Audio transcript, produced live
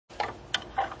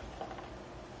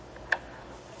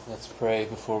Let's pray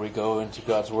before we go into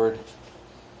God's Word.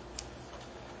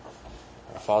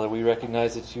 Our Father, we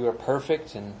recognize that you are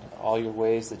perfect in all your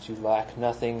ways, that you lack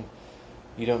nothing.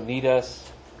 You don't need us.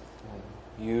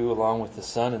 You, along with the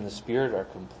Son and the Spirit, are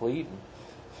complete and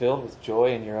filled with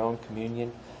joy in your own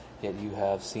communion, yet you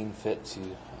have seen fit to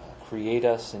create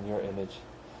us in your image.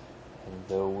 And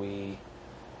though we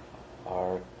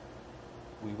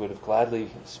would have gladly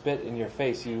spit in your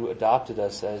face, you adopted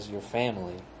us as your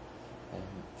family. And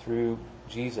through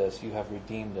Jesus, you have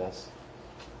redeemed us.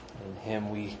 In him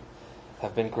we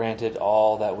have been granted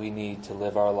all that we need to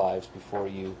live our lives before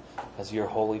you as your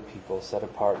holy people set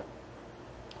apart.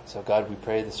 So God, we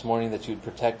pray this morning that you'd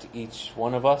protect each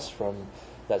one of us from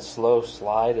that slow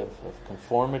slide of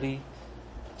conformity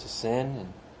to sin.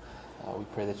 And we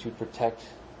pray that you'd protect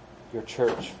your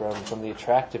church from the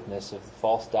attractiveness of the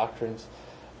false doctrines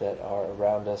that are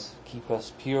around us. Keep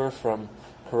us pure from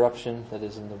corruption that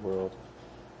is in the world.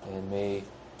 And may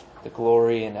the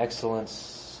glory and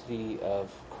excellency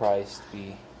of Christ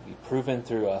be proven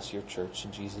through us, your church.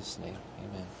 In Jesus' name,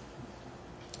 amen.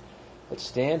 Let's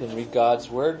stand and read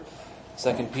God's Word.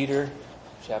 2 Peter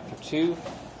chapter 2,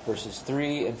 verses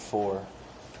 3 and 4.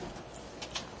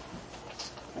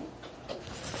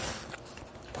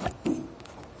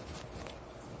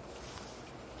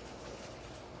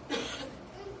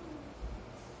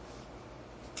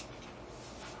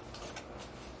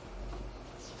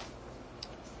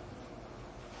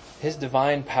 His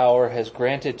divine power has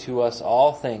granted to us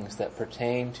all things that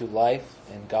pertain to life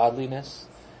and godliness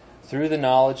through the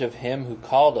knowledge of him who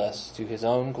called us to his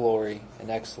own glory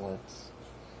and excellence,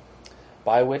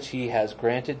 by which he has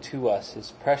granted to us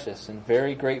his precious and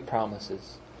very great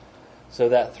promises, so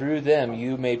that through them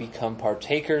you may become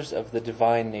partakers of the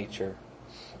divine nature,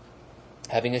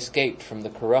 having escaped from the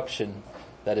corruption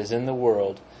that is in the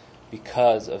world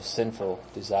because of sinful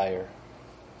desire.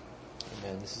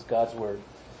 Amen. This is God's Word.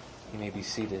 You may be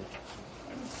seated.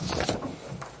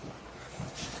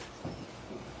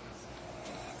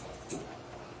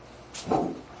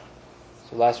 So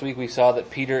last week we saw that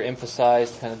Peter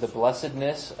emphasized kind of the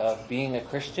blessedness of being a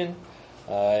Christian.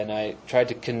 And I tried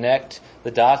to connect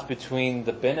the dots between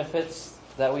the benefits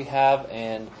that we have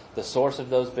and the source of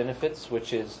those benefits,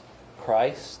 which is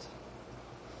Christ.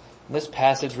 And this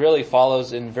passage really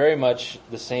follows in very much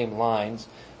the same lines.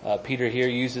 Peter here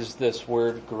uses this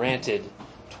word granted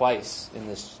twice in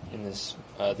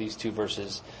these two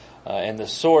verses. And the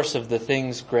source of the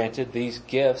things granted, these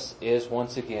gifts, is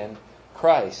once again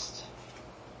Christ.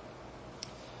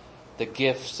 The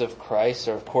gifts of Christ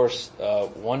are, of course,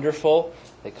 wonderful.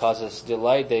 They cause us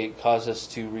delight. They cause us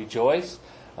to rejoice.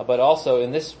 But also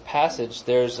in this passage,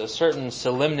 there's a certain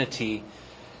solemnity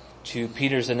to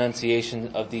Peter's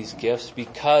enunciation of these gifts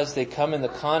because they come in the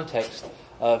context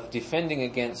of defending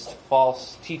against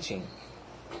false teaching.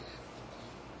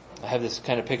 I have this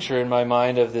kind of picture in my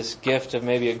mind of this gift of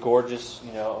maybe a gorgeous,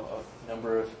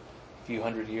 a few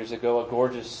hundred years ago, a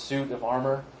gorgeous suit of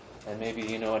armor, and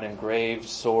maybe, an engraved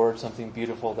sword, something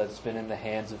beautiful that's been in the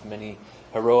hands of many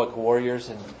heroic warriors.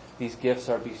 And these gifts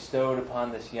are bestowed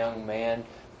upon this young man,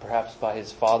 perhaps by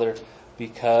his father,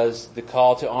 because the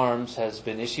call to arms has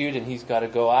been issued and he's got to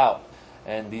go out.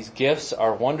 And these gifts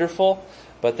are wonderful,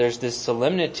 but there's this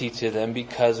solemnity to them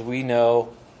because we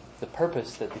know the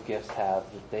purpose that the gifts have,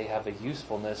 that they have a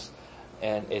usefulness,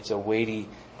 and it's a weighty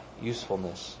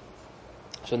usefulness.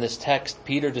 So in this text,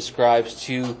 Peter describes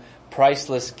two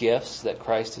priceless gifts that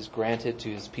Christ has granted to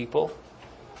his people.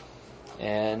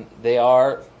 And they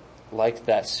are, like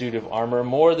that suit of armor,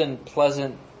 more than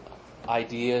pleasant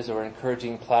ideas or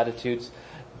encouraging platitudes.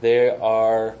 They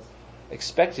are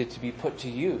expected to be put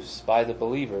to use by the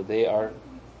believer. They are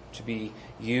to be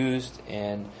used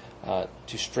and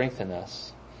to strengthen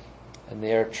us. And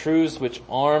they are truths which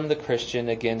arm the Christian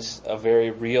against a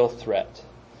very real threat,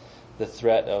 the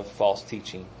threat of false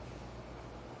teaching.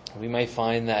 We may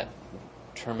find that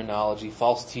terminology,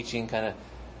 false teaching, kind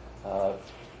of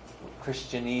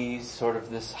Christianese, sort of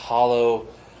this hollow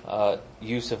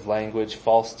use of language,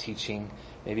 false teaching.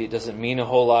 Maybe it doesn't mean a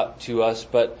whole lot to us,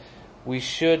 but we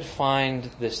should find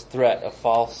this threat of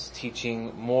false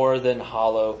teaching more than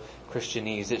hollow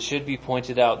Christianese. It should be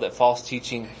pointed out that false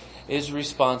teaching is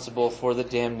responsible for the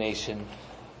damnation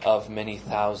of many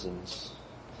thousands.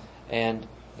 And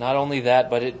not only that,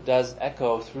 but it does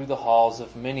echo through the halls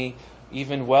of many,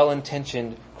 even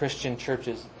well-intentioned Christian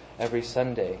churches every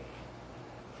Sunday.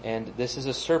 And this is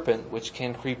a serpent which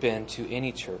can creep into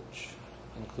any church,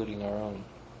 including our own.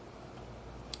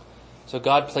 So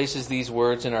God places these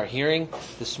words in our hearing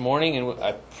this morning, and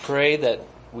I pray that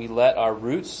we let our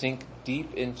roots sink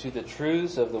deep into the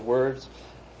truths of the words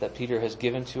that Peter has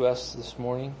given to us this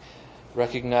morning,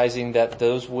 recognizing that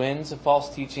those winds of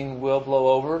false teaching will blow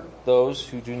over those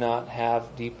who do not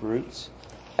have deep roots.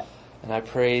 And I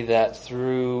pray that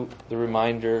through the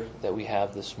reminder that we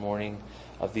have this morning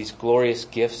of these glorious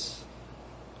gifts,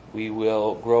 we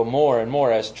will grow more and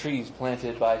more as trees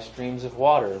planted by streams of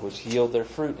water, which yield their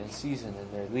fruit in season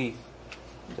and their leaf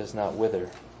does not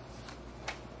wither.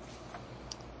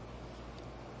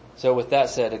 So with that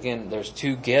said, again, there's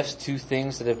two gifts, two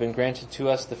things that have been granted to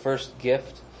us. The first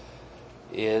gift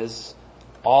is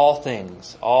all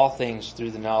things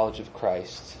through the knowledge of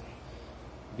Christ.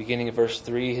 Beginning of verse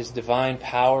 3, His divine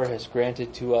power has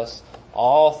granted to us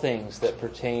all things that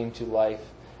pertain to life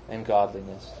and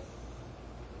godliness.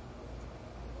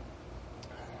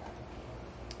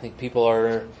 I think people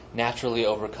are naturally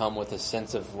overcome with a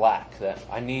sense of lack, that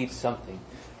I need something.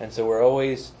 And so we're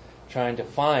always trying to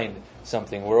find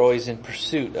something. We're always in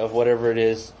pursuit of whatever it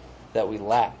is that we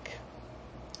lack.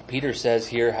 Peter says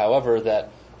here, however, that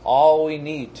all we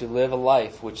need to live a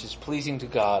life which is pleasing to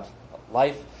God,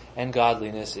 life and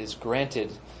godliness, is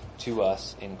granted to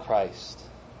us in Christ.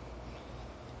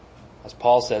 As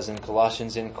Paul says in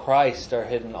Colossians, in Christ are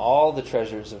hidden all the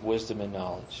treasures of wisdom and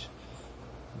knowledge.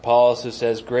 Paul also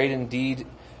says, great indeed,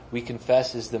 we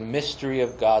confess, is the mystery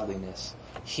of godliness.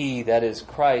 He, that is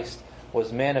Christ,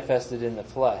 was manifested in the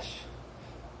flesh.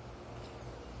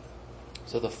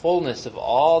 So the fullness of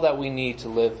all that we need to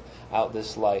live out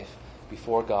this life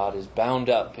before God is bound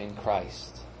up in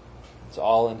Christ. It's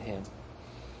all in Him.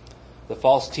 The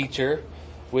false teacher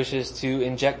wishes to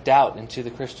inject doubt into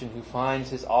the Christian who finds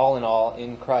his all in all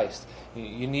in Christ.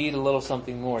 You need a little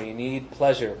something more. You need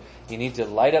pleasure. You need to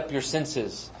light up your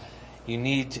senses. You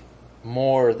need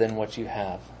more than what you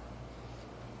have.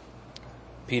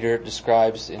 Peter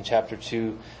describes in chapter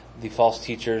 2 the false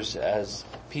teachers as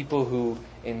people who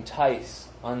entice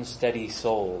unsteady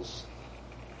souls.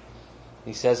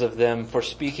 He says of them, for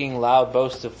speaking loud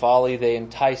boasts of folly, they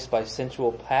entice by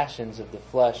sensual passions of the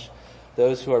flesh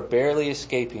those who are barely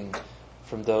escaping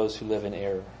from those who live in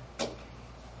error.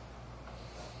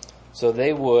 So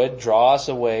they would draw us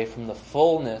away from the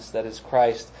fullness that is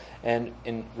Christ and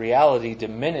in reality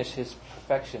diminish His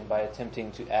perfection by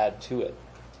attempting to add to it.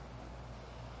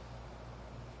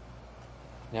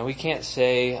 Now we can't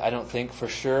say, I don't think for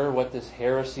sure, what this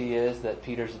heresy is that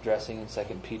Peter's addressing in 2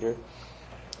 Peter.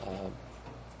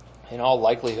 In all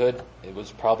likelihood, it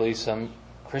was probably some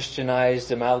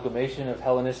Christianized amalgamation of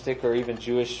Hellenistic or even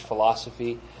Jewish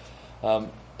philosophy.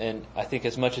 And I think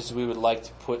as much as we would like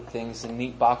to put things in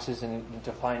neat boxes and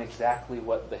define exactly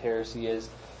what the heresy is,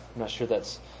 I'm not sure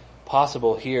that's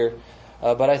possible here.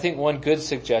 But I think one good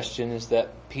suggestion is that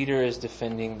Peter is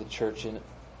defending the church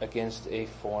against a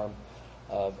form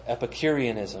of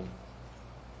Epicureanism.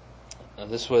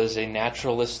 This was a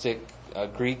naturalistic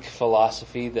Greek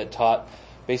philosophy that taught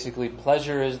basically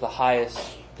pleasure is the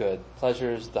highest good.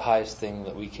 Pleasure is the highest thing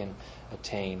that we can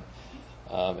attain.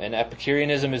 And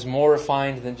Epicureanism is more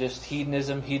refined than just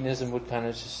hedonism. Hedonism would kind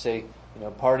of just say,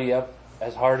 party up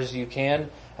as hard as you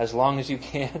can, as long as you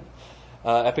can.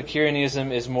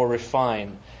 Epicureanism is more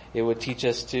refined. It would teach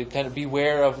us to kind of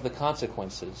beware of the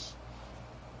consequences.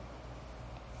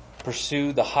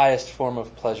 Pursue the highest form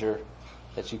of pleasure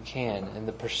that you can. And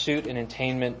the pursuit and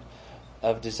attainment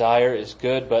of desire is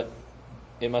good, but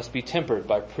it must be tempered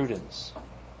by prudence.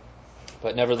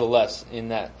 But nevertheless, in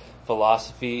that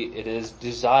philosophy, it is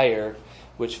desire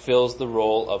which fills the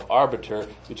role of arbiter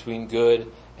between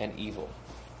good and evil.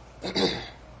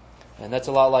 And that's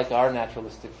a lot like our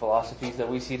naturalistic philosophies that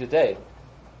we see today.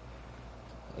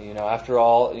 After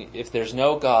all, if there's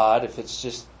no God, if it's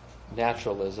just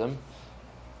naturalism,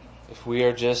 if we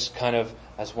are just kind of,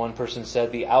 as one person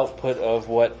said, the output of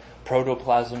what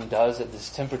protoplasm does at this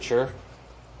temperature,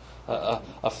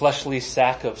 a fleshly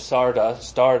sack of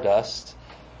stardust,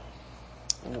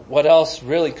 what else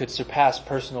really could surpass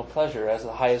personal pleasure as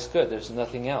the highest good? There's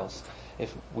nothing else.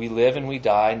 If we live and we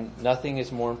die, nothing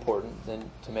is more important than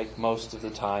to make most of the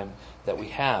time that we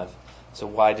have. So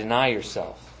why deny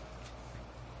yourself?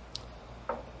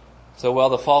 So while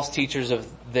the false teachers of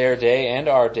their day and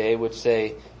our day would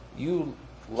say, you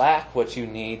lack what you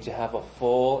need to have a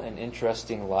full and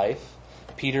interesting life,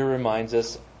 Peter reminds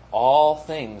us all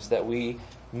things that we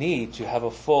need to have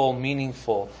a full,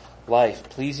 meaningful life,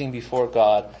 pleasing before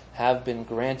God, have been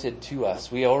granted to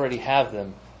us. We already have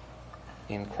them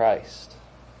in Christ.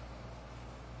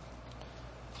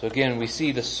 So again, we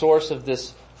see the source of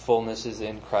this fullness is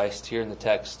in Christ. Here in the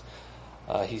text,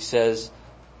 he says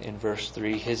in verse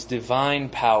 3, His divine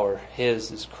power,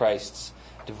 His is Christ's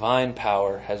divine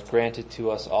power, has granted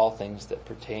to us all things that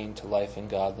pertain to life and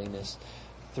godliness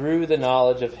through the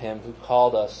knowledge of him who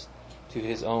called us to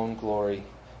his own glory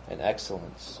and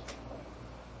excellence.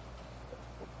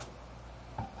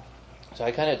 So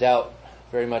I kind of doubt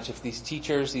very much if these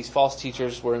teachers, these false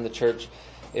teachers were in the church,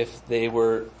 if they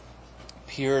were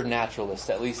pure naturalists,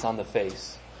 at least on the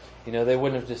face. You know, they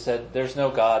wouldn't have just said, there's no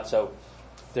God, so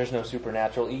there's no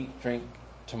supernatural. Eat, drink,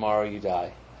 tomorrow you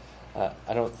die.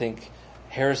 I don't think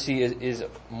heresy is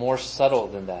more subtle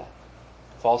than that.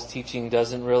 False teaching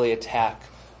doesn't really attack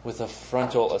with a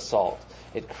frontal assault.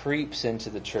 It creeps into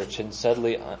the church and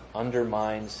subtly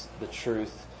undermines the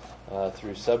truth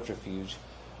through subterfuge.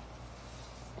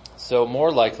 So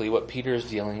more likely what Peter is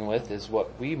dealing with is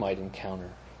what we might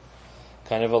encounter.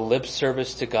 Kind of a lip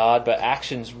service to God, but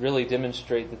actions really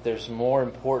demonstrate that there's more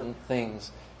important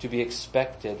things to be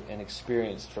expected and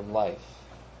experienced from life.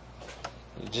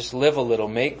 You just live a little,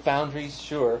 make boundaries,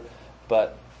 sure,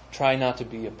 but try not to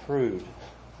be a prude.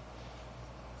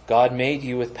 God made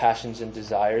you with passions and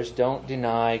desires. Don't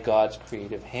deny God's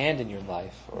creative hand in your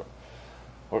life,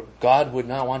 or God would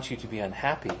not want you to be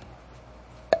unhappy.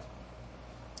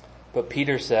 But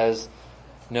Peter says,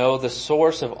 no, the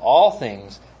source of all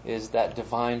things is that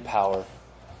divine power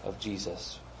of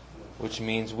Jesus, which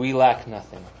means we lack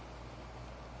nothing.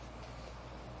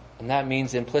 And that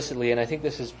means implicitly, and I think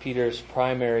this is Peter's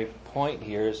primary point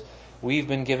here, is we've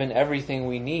been given everything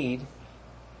we need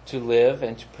to live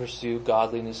and to pursue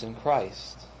godliness in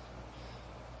Christ.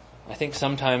 I think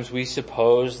sometimes we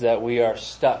suppose that we are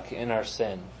stuck in our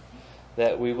sin,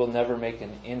 that we will never make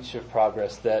an inch of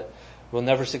progress, that we'll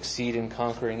never succeed in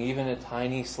conquering even a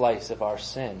tiny slice of our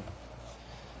sin.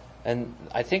 And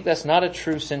I think that's not a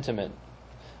true sentiment.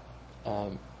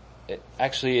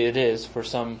 Actually, it is for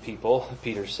some people,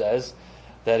 Peter says,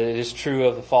 that it is true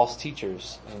of the false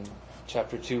teachers. In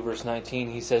chapter 2, verse 19,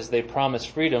 he says they promise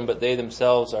freedom, but they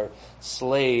themselves are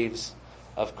slaves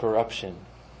of corruption.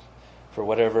 For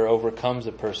whatever overcomes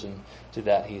a person, to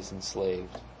that he is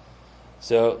enslaved.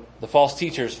 So the false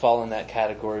teachers fall in that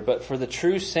category. But for the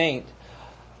true saint,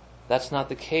 that's not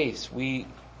the case. We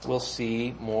will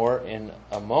see more in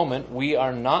a moment. We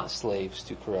are not slaves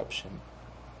to corruption.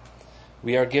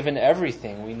 We are given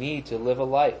everything we need to live a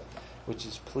life which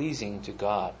is pleasing to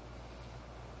God.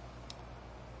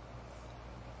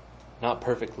 Not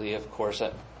perfectly, of course.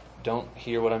 Don't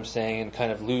hear what I'm saying and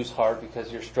kind of lose heart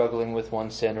because you're struggling with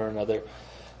one sin or another.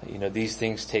 You know, these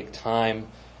things take time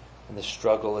and the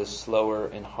struggle is slower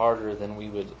and harder than we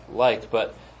would like.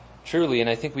 But truly,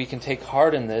 and I think we can take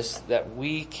heart in this, that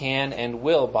we can and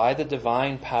will, by the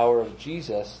divine power of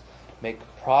Jesus, make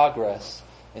progress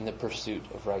in the pursuit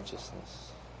of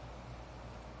righteousness.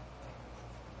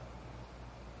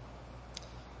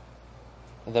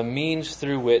 The means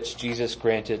through which Jesus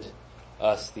granted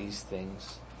us these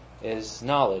things is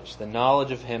knowledge, the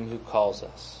knowledge of him who calls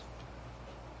us.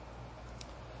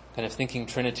 Kind of thinking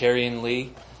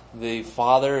Trinitarianly, the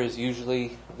Father is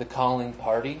usually the calling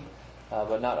party,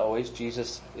 but not always.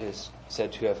 Jesus is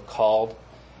said to have called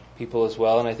people as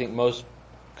well, and I think most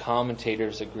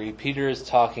commentators agree. Peter is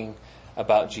talking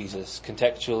about Jesus.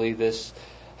 Contextually,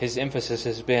 his emphasis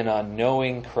has been on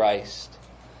knowing Christ.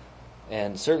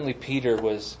 And certainly Peter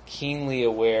was keenly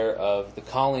aware of the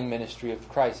calling ministry of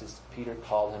Christ, as Peter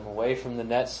called him away from the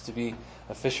nets to be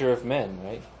a fisher of men,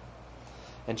 right?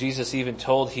 And Jesus even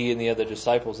told he and the other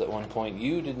disciples at one point,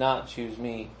 you did not choose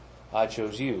me, I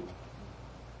chose you.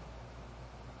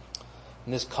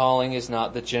 And this calling is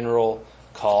not the general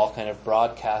call, kind of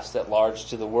broadcast at large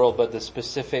to the world, but the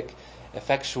specific,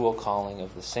 effectual calling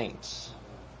of the saints.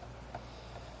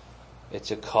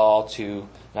 It's a call to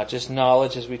not just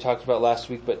knowledge, as we talked about last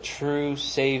week, but true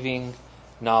saving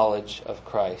knowledge of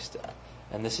Christ.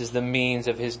 And this is the means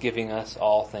of his giving us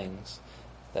all things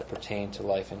that pertain to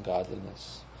life and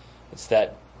godliness. It's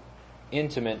that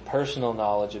intimate, personal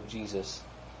knowledge of Jesus,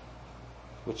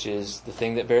 which is the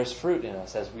thing that bears fruit in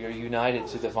us as we are united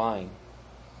to the vine.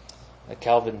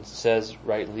 Calvin says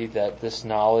rightly that this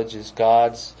knowledge is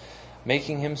God's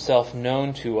making himself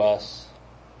known to us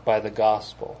by the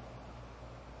gospel.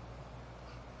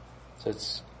 So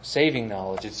it's saving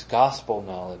knowledge, it's gospel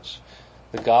knowledge.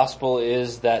 The gospel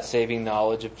is that saving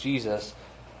knowledge of Jesus,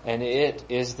 and it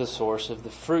is the source of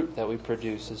the fruit that we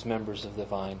produce as members of the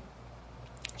vine.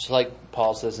 Just like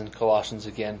Paul says in Colossians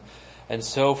again, and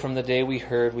so from the day we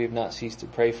heard, we have not ceased to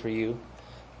pray for you.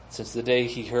 Since the day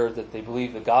he heard that they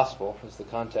believe the gospel, is the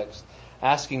context,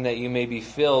 asking that you may be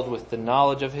filled with the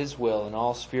knowledge of his will and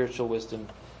all spiritual wisdom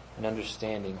and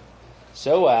understanding,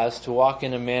 so as to walk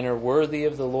in a manner worthy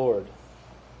of the Lord,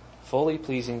 fully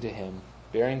pleasing to him,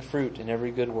 bearing fruit in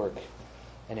every good work,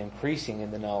 and increasing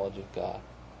in the knowledge of God.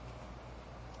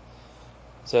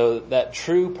 So that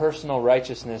true personal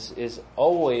righteousness is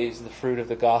always the fruit of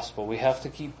the gospel. We have to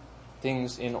keep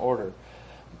things in order.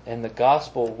 And the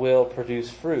gospel will produce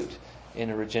fruit in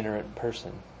a regenerate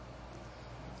person.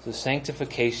 So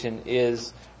sanctification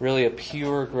is really a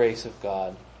pure grace of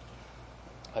God.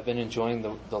 I've been enjoying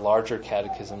the larger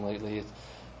catechism lately. It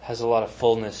has a lot of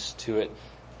fullness to it.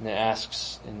 And it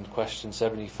asks in question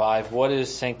 75, what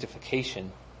is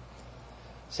sanctification?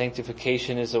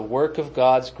 Sanctification is a work of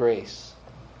God's grace,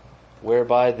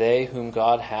 whereby they whom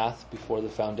God hath before the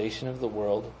foundation of the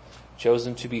world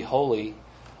chosen to be holy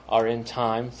are in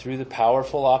time, through the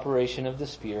powerful operation of the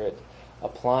Spirit,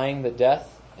 applying the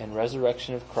death and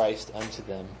resurrection of Christ unto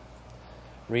them,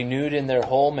 renewed in their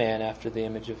whole man after the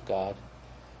image of God,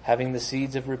 having the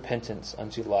seeds of repentance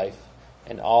unto life,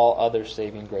 and all other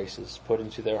saving graces put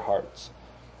into their hearts.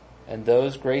 And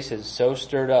those graces so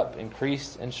stirred up,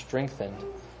 increased, and strengthened,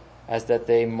 as that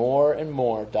they more and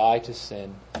more die to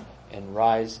sin, and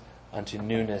rise unto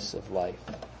newness of life.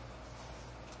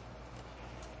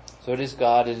 So it is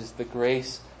the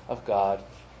grace of God,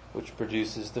 which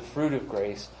produces the fruit of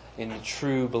grace in the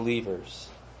true believers.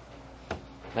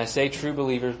 And I say true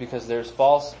believers because there's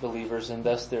false believers, and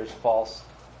thus there's false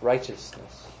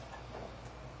righteousness.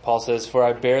 Paul says, for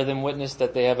I bear them witness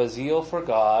that they have a zeal for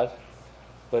God,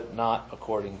 but not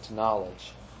according to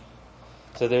knowledge.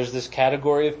 So there's this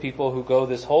category of people who go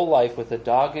this whole life with a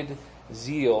dogged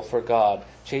zeal for God,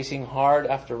 chasing hard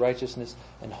after righteousness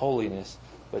and holiness,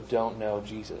 but don't know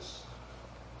Jesus.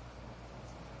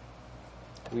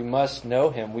 We must know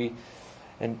Him.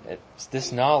 And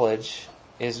this knowledge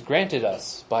is granted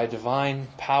us by divine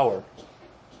power.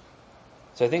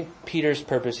 So I think Peter's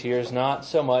purpose here is not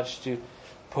so much to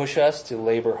push us to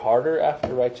labor harder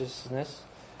after righteousness,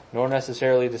 nor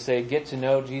necessarily to say, get to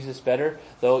know Jesus better,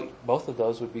 though both of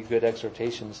those would be good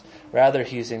exhortations. Rather,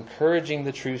 he is encouraging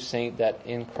the true saint that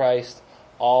in Christ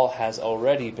all has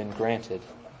already been granted.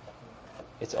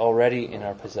 It's already in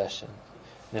our possession.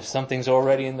 And if something's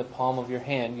already in the palm of your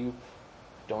hand, you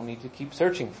don't need to keep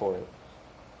searching for it.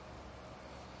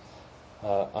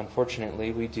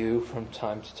 Unfortunately, we do from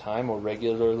time to time, or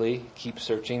regularly, keep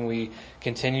searching. We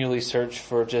continually search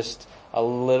for just a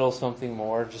little something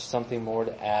more, just something more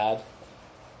to add.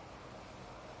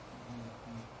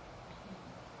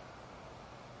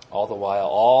 All the while,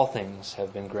 all things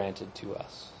have been granted to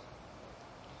us.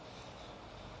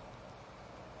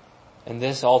 And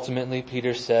this ultimately,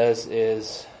 Peter says,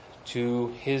 is to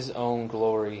his own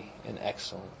glory and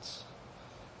excellence.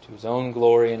 To his own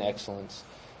glory and excellence.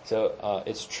 So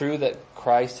it's true that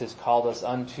Christ has called us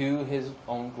unto his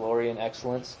own glory and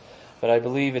excellence, but I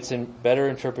believe it's in better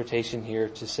interpretation here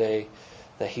to say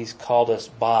that he's called us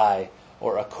by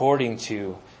or according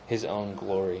to his own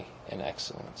glory and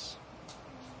excellence.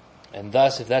 And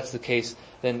thus, if that's the case,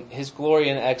 then his glory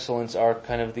and excellence are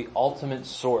kind of the ultimate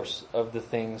source of the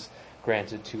things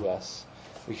granted to us.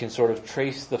 We can sort of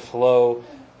trace the flow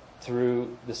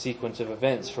through the sequence of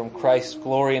events from Christ's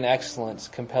glory and excellence,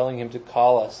 compelling him to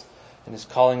call us, and is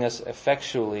calling us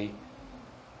effectually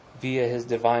via his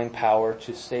divine power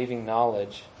to saving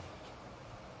knowledge.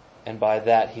 And by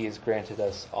that he has granted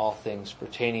us all things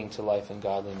pertaining to life and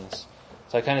godliness.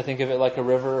 So I kind of think of it like a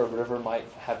river. A river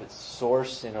might have its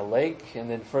source in a lake, and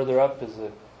then further up is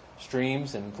the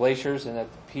streams and glaciers, and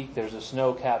at the peak there's a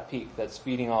snow-capped peak that's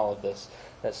feeding all of this.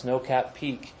 That snow-capped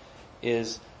peak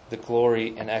is the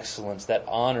glory and excellence, that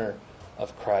honor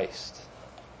of Christ.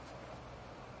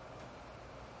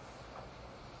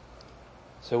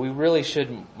 So we really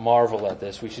should marvel at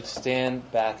this. We should stand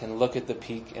back and look at the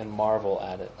peak and marvel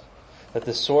at it. That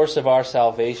the source of our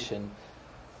salvation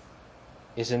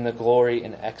is in the glory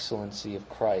and excellency of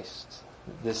Christ.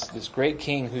 This great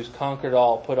King who's conquered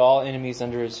all, put all enemies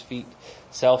under his feet,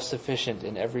 self-sufficient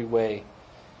in every way,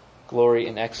 glory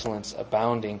and excellence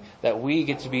abounding, that we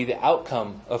get to be the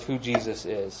outcome of who Jesus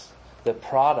is, the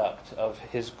product of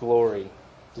his glory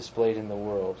displayed in the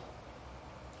world.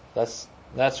 That's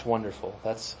wonderful.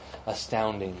 That's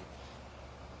astounding.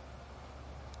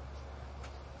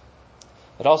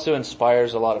 It also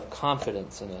inspires a lot of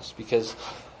confidence in us, because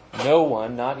no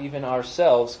one, not even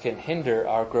ourselves, can hinder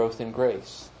our growth in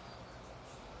grace.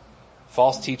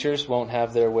 False teachers won't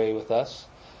have their way with us.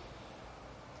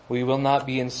 We will not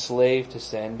be enslaved to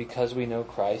sin because we know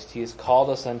Christ. He has called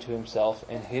us unto himself,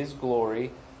 and his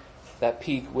glory, that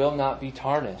peak, will not be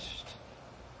tarnished.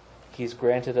 He has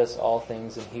granted us all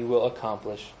things, and he will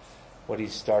accomplish what he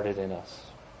started in us.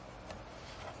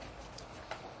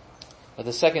 But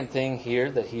the second thing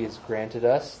here that he has granted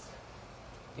us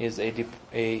is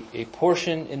a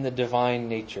portion in the divine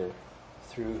nature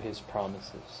through his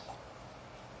promises.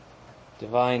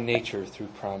 divine nature through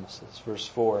promises. Verse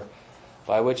 4,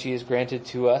 by which he has granted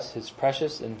to us his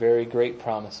precious and very great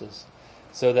promises,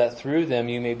 so that through them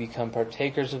you may become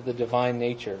partakers of the divine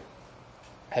nature,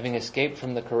 having escaped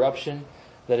from the corruption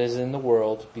that is in the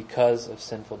world because of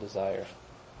sinful desire.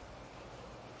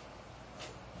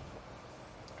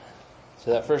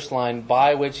 So that first line,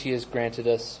 by which he has granted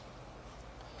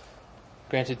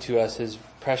to us his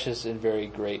precious and very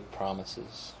great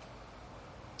promises.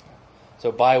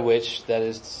 So by which, that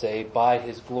is to say, by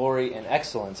his glory and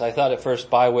excellence. I thought at first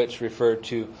by which referred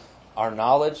to our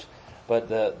knowledge, but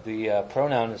the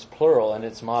pronoun is plural, and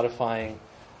it's modifying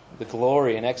the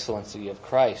glory and excellency of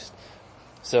Christ.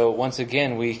 So once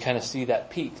again, we kind of see that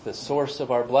peak, the source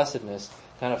of our blessedness,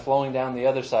 kind of flowing down the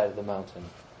other side of the mountain.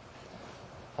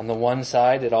 On the one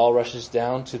side, it all rushes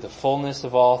down to the fullness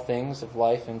of all things of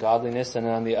life and godliness, and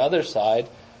on the other side,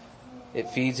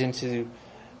 it feeds into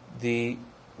the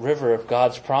river of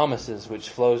God's promises, which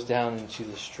flows down into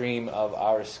the stream of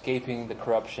our escaping the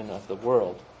corruption of the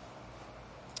world.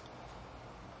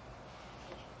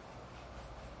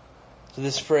 So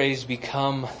this phrase,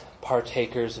 become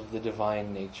partakers of the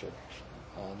divine nature.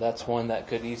 That's one that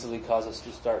could easily cause us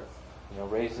to start,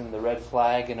 raising the red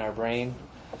flag in our brain.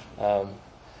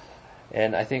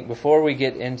 And I think before we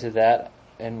get into that,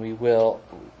 and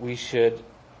we should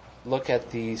look at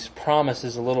these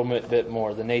promises a little bit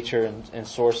more, the nature and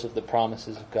source of the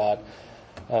promises of God.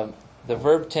 The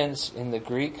verb tense in the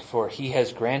Greek for he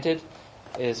has granted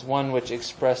is one which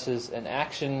expresses an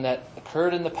action that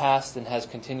occurred in the past and has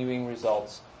continuing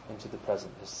results into the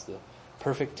present. It's the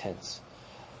perfect tense.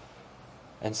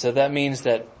 And so that means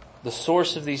that the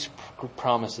source of these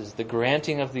promises, the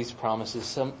granting of these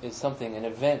promises is something, an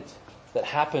event that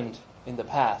happened in the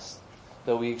past,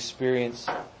 though we experience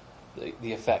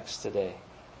the effects today.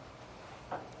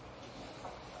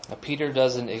 Now, Peter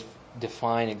doesn't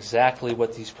define exactly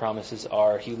what these promises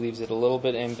are. He leaves it a little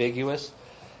bit ambiguous.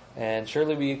 And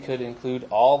surely we could include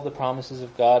all the promises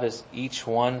of God as each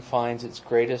one finds its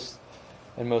greatest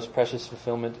and most precious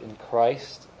fulfillment in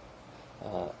Christ.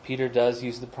 Peter does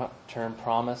use the term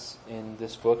promise in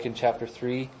this book in chapter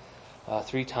 3,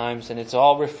 3 times, and it's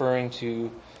all referring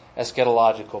to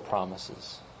eschatological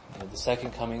promises. The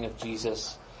second coming of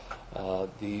Jesus,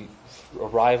 the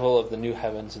arrival of the new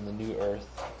heavens and the new earth.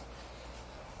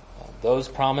 Those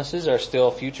promises are still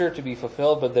future to be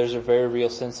fulfilled, but there's a very real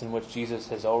sense in which Jesus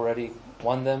has already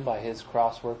won them by his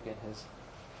cross work and his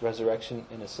resurrection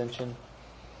and ascension.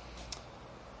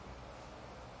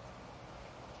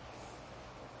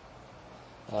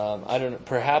 I don't know,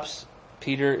 perhaps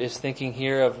Peter is thinking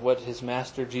here of what his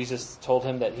master Jesus told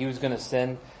him, that he was going to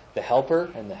send the helper,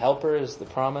 and the helper is the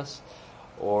promise.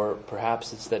 Or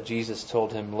perhaps it's that Jesus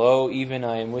told him, lo, even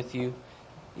I am with you,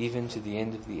 even to the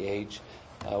end of the age.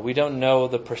 We don't know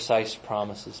the precise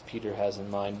promises Peter has in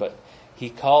mind, but he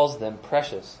calls them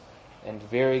precious and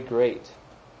very great,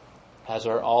 as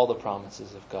are all the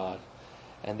promises of God.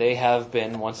 And they have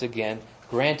been, once again,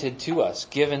 granted to us,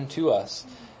 given to us.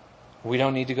 We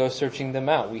don't need to go searching them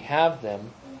out. We have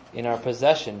them in our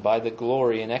possession by the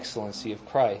glory and excellency of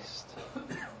Christ.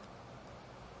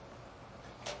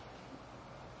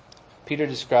 Peter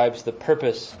describes the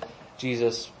purpose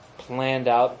Jesus planned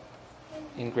out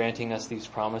in granting us these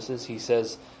promises. He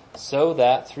says, so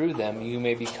that through them you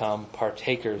may become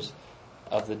partakers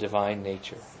of the divine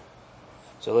nature.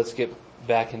 So let's get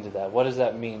back into that. What does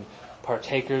that mean?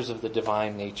 Partakers of the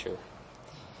divine nature.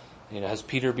 Has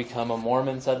Peter become a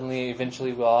Mormon suddenly?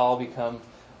 Eventually we'll all become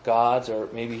gods, or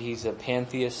maybe he's a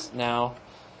pantheist now.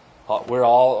 We're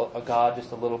all a god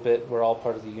just a little bit. We're all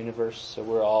part of the universe, so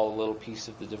we're all a little piece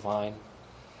of the divine.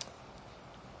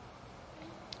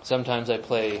 Sometimes I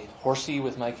play horsey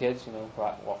with my kids,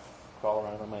 crawl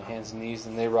around on my hands and knees,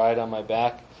 and they ride on my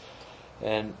back.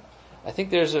 And I think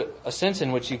there's a sense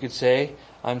in which you could say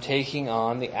I'm taking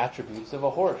on the attributes of a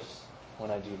horse when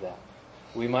I do that.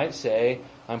 We might say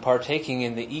I'm partaking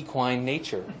in the equine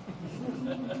nature.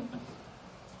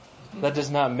 That does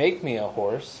not make me a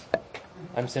horse.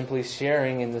 I'm simply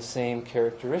sharing in the same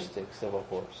characteristics of a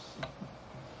horse.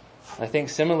 I think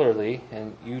similarly,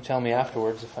 and you tell me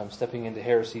afterwards if I'm stepping into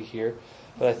heresy here,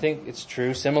 but I think it's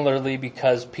true. Similarly,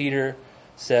 because Peter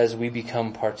says we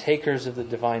become partakers of the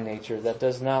divine nature, that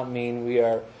does not mean we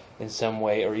are in some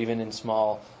way, or even in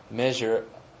small measure,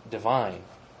 divine.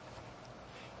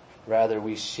 Rather,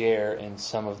 we share in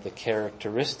some of the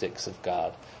characteristics of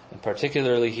God, and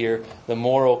particularly here, the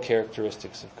moral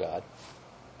characteristics of God.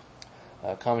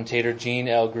 Commentator Gene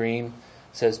L. Green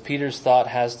says Peter's thought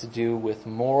has to do with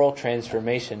moral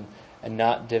transformation and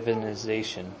not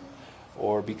divinization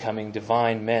or becoming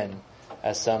divine men,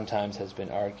 as sometimes has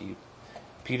been argued.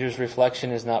 Peter's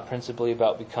reflection is not principally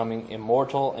about becoming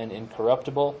immortal and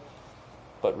incorruptible,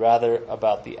 but rather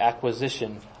about the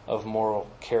acquisition of moral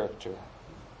character.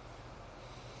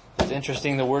 It's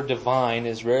interesting, the word divine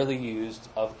is rarely used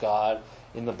of God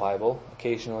in the Bible.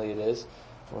 Occasionally it is,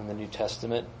 or in the New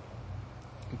Testament.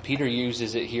 Peter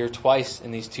uses it here twice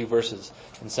in these two verses,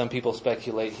 and some people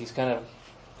speculate he's kind of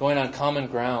going on common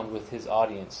ground with his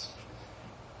audience.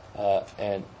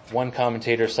 And one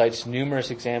commentator cites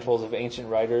numerous examples of ancient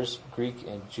writers, Greek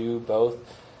and Jew both,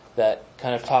 that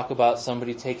kind of talk about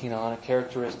somebody taking on a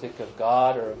characteristic of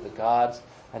God or of the gods,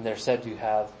 and they're said to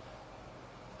have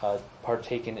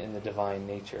partaken in the divine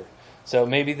nature. So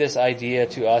maybe this idea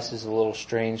to us is a little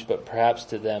strange, but perhaps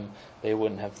to them they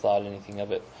wouldn't have thought anything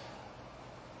of it.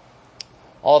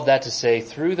 All of that to say,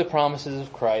 through the promises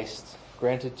of Christ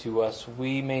granted to us,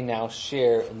 we may now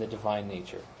share in the divine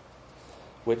nature,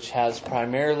 which has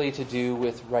primarily to do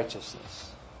with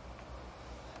righteousness.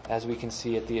 As we can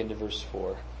see at the end of verse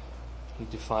 4, he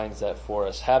defines that for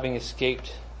us, having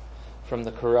escaped from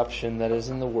the corruption that is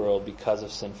in the world because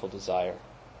of sinful desire.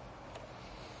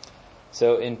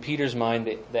 So in Peter's mind,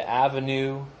 the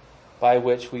avenue by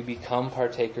which we become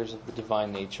partakers of the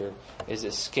divine nature is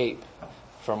escape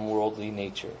from worldly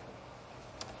nature.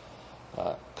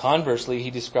 Conversely,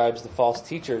 he describes the false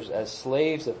teachers as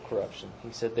slaves of corruption.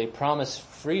 He said they promise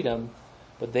freedom,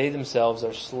 but they themselves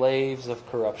are slaves of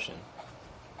corruption.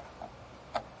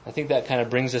 I think that kind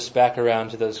of brings us back around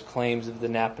to those claims of the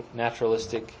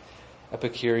naturalistic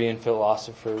Epicurean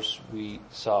philosophers we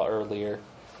saw earlier.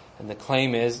 And the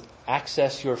claim is,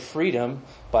 access your freedom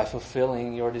by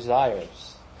fulfilling your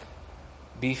desires.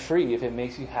 Be free. If it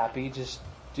makes you happy, just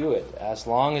do it. As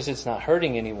long as it's not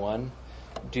hurting anyone,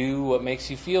 do what makes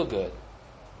you feel good.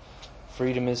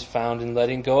 Freedom is found in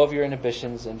letting go of your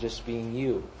inhibitions and just being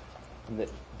you. And that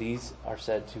these are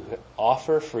said to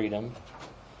offer freedom,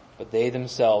 but they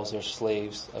themselves are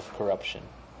slaves of corruption.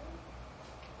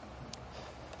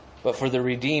 But for the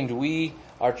redeemed, we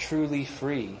are truly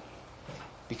free,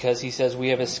 because he says we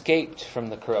have escaped from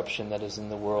the corruption that is in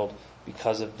the world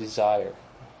because of desire.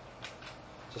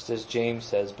 Just as James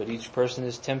says, but each person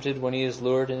is tempted when he is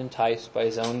lured and enticed by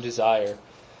his own desire.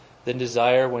 Then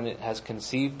desire, when it has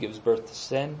conceived, gives birth to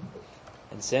sin,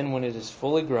 and sin, when it is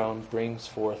fully grown, brings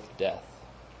forth death.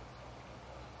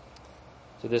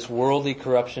 So this worldly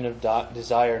corruption of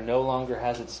desire no longer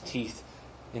has its teeth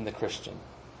in the Christian.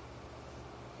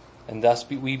 And thus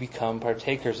we become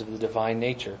partakers of the divine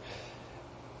nature.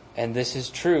 And this is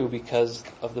true because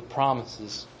of the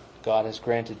promises God has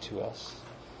granted to us.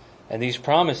 And these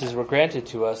promises were granted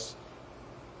to us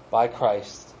by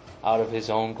Christ out of his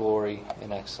own glory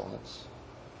and excellence.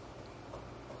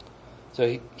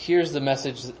 So here's the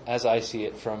message as I see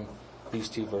it from these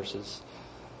two verses.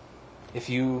 If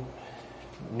you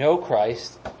know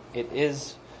Christ, it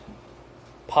is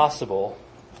possible,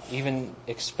 even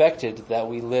expected, that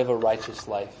we live a righteous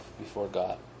life before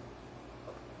God.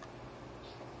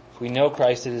 If we know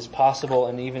Christ, it is possible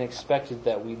and even expected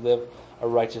that we live a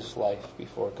righteous life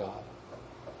before God.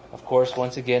 Of course,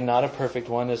 once again, not a perfect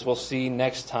one, as we'll see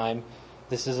next time.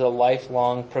 This is a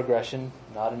lifelong progression,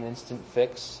 not an instant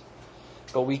fix.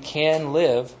 But we can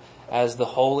live as the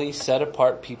holy,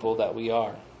 set-apart people that we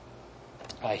are.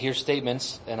 I hear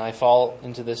statements, and I fall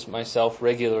into this myself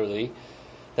regularly,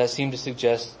 that seem to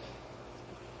suggest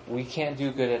we can't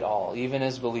do good at all. Even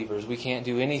as believers, we can't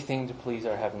do anything to please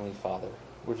our Heavenly Father.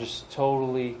 We're just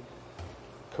totally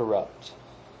corrupt.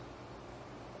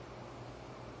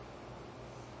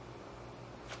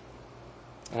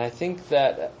 And I think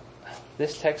that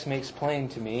this text makes plain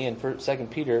to me in 2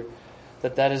 Peter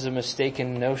that is a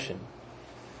mistaken notion.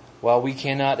 While we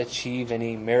cannot achieve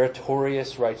any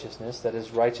meritorious righteousness, that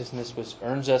is, righteousness which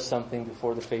earns us something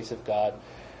before the face of God,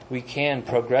 we can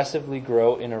progressively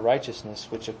grow in a righteousness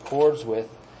which accords with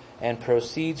and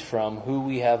proceeds from who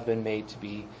we have been made to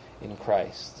be in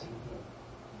Christ.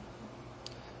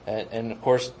 And of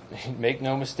course, make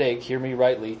no mistake, hear me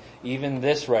rightly, even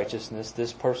this righteousness,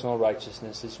 this personal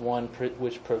righteousness, is one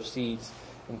which proceeds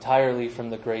entirely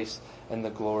from the grace and the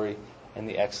glory and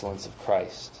the excellence of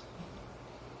Christ.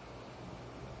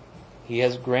 He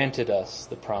has granted us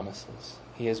the promises.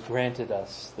 He has granted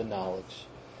us the knowledge.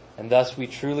 And thus we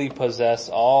truly possess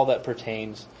all that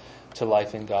pertains to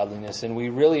life and godliness. And we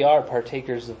really are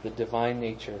partakers of the divine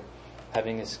nature,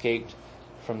 having escaped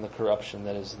from the corruption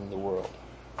that is in the world.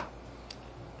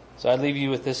 So I leave you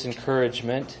with this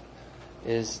encouragement,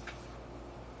 is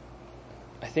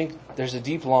I think there's a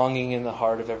deep longing in the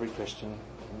heart of every Christian.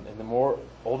 And the more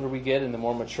older we get and the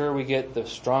more mature we get, the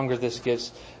stronger this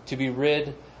gets, to be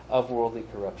rid of worldly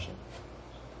corruption.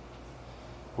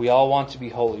 We all want to be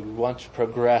holy. We want to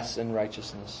progress in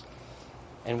righteousness.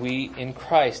 And we, in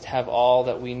Christ, have all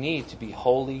that we need to be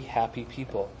holy, happy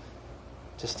people,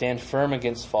 to stand firm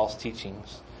against false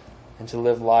teachings, and to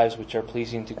live lives which are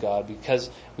pleasing to God,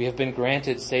 because we have been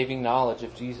granted saving knowledge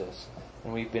of Jesus,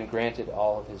 and we've been granted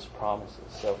all of his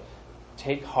promises. So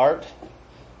take heart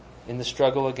in the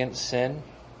struggle against sin,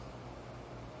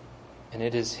 and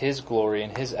it is his glory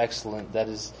and his excellence that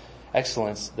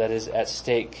is at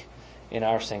stake in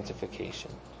our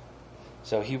sanctification.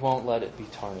 So he won't let it be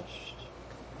tarnished.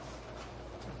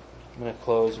 I'm going to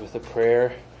close with a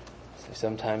prayer, as I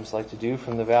sometimes like to do,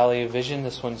 from the Valley of Vision.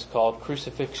 This one's called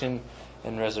Crucifixion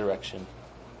and Resurrection.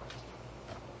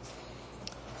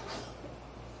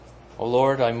 O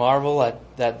Lord, I marvel at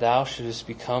that thou shouldest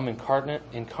become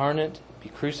incarnate, be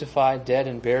crucified, dead,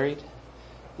 and buried.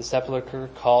 The sepulchre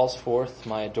calls forth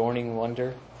my adorning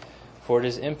wonder, for it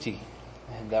is empty,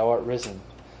 and thou art risen.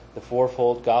 The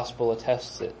fourfold gospel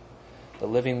attests it. The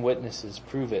living witnesses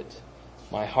prove it.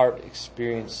 My heart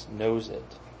experience knows it.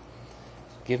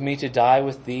 Give me to die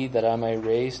with thee, that I may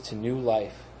raise to new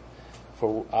life.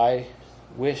 For I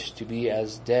wish to be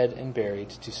as dead and buried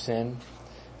to sin,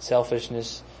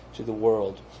 selfishness, to the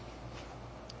world,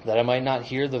 that I might not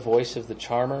hear the voice of the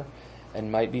charmer, and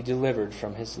might be delivered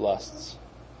from his lusts.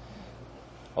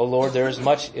 O Lord, there is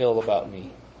much ill about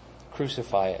me.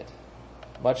 Crucify it.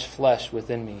 Much flesh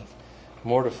within me.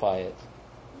 Mortify it.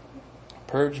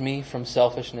 Purge me from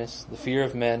selfishness, the fear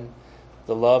of men,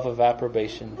 the love of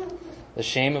approbation, the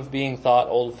shame of being thought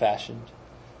old-fashioned,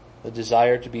 the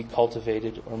desire to be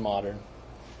cultivated or modern.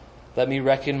 Let me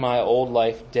reckon my old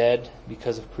life dead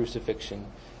because of crucifixion,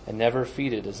 and never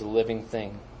feed it as a living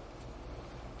thing.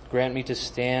 Grant me to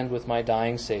stand with my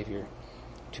dying Savior,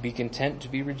 to be content to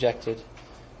be rejected,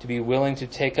 to be willing to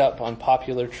take up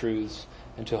unpopular truths,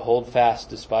 and to hold fast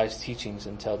despised teachings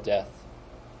until death.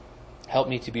 Help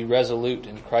me to be resolute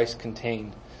in Christ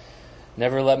contained.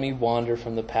 Never let me wander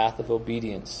from the path of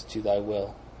obedience to thy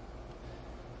will.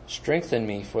 Strengthen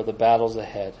me for the battles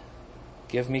ahead.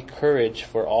 Give me courage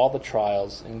for all the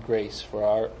trials, and grace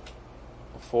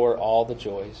for all the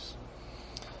joys.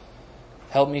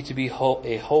 Help me to be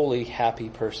a holy, happy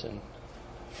person,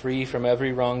 free from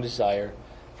every wrong desire,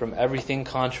 from everything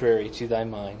contrary to thy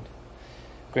mind.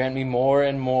 Grant me more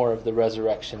and more of the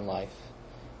resurrection life.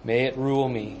 May it rule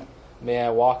me. May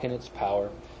I walk in its power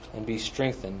and be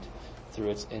strengthened through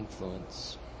its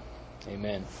influence.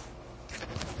 Amen.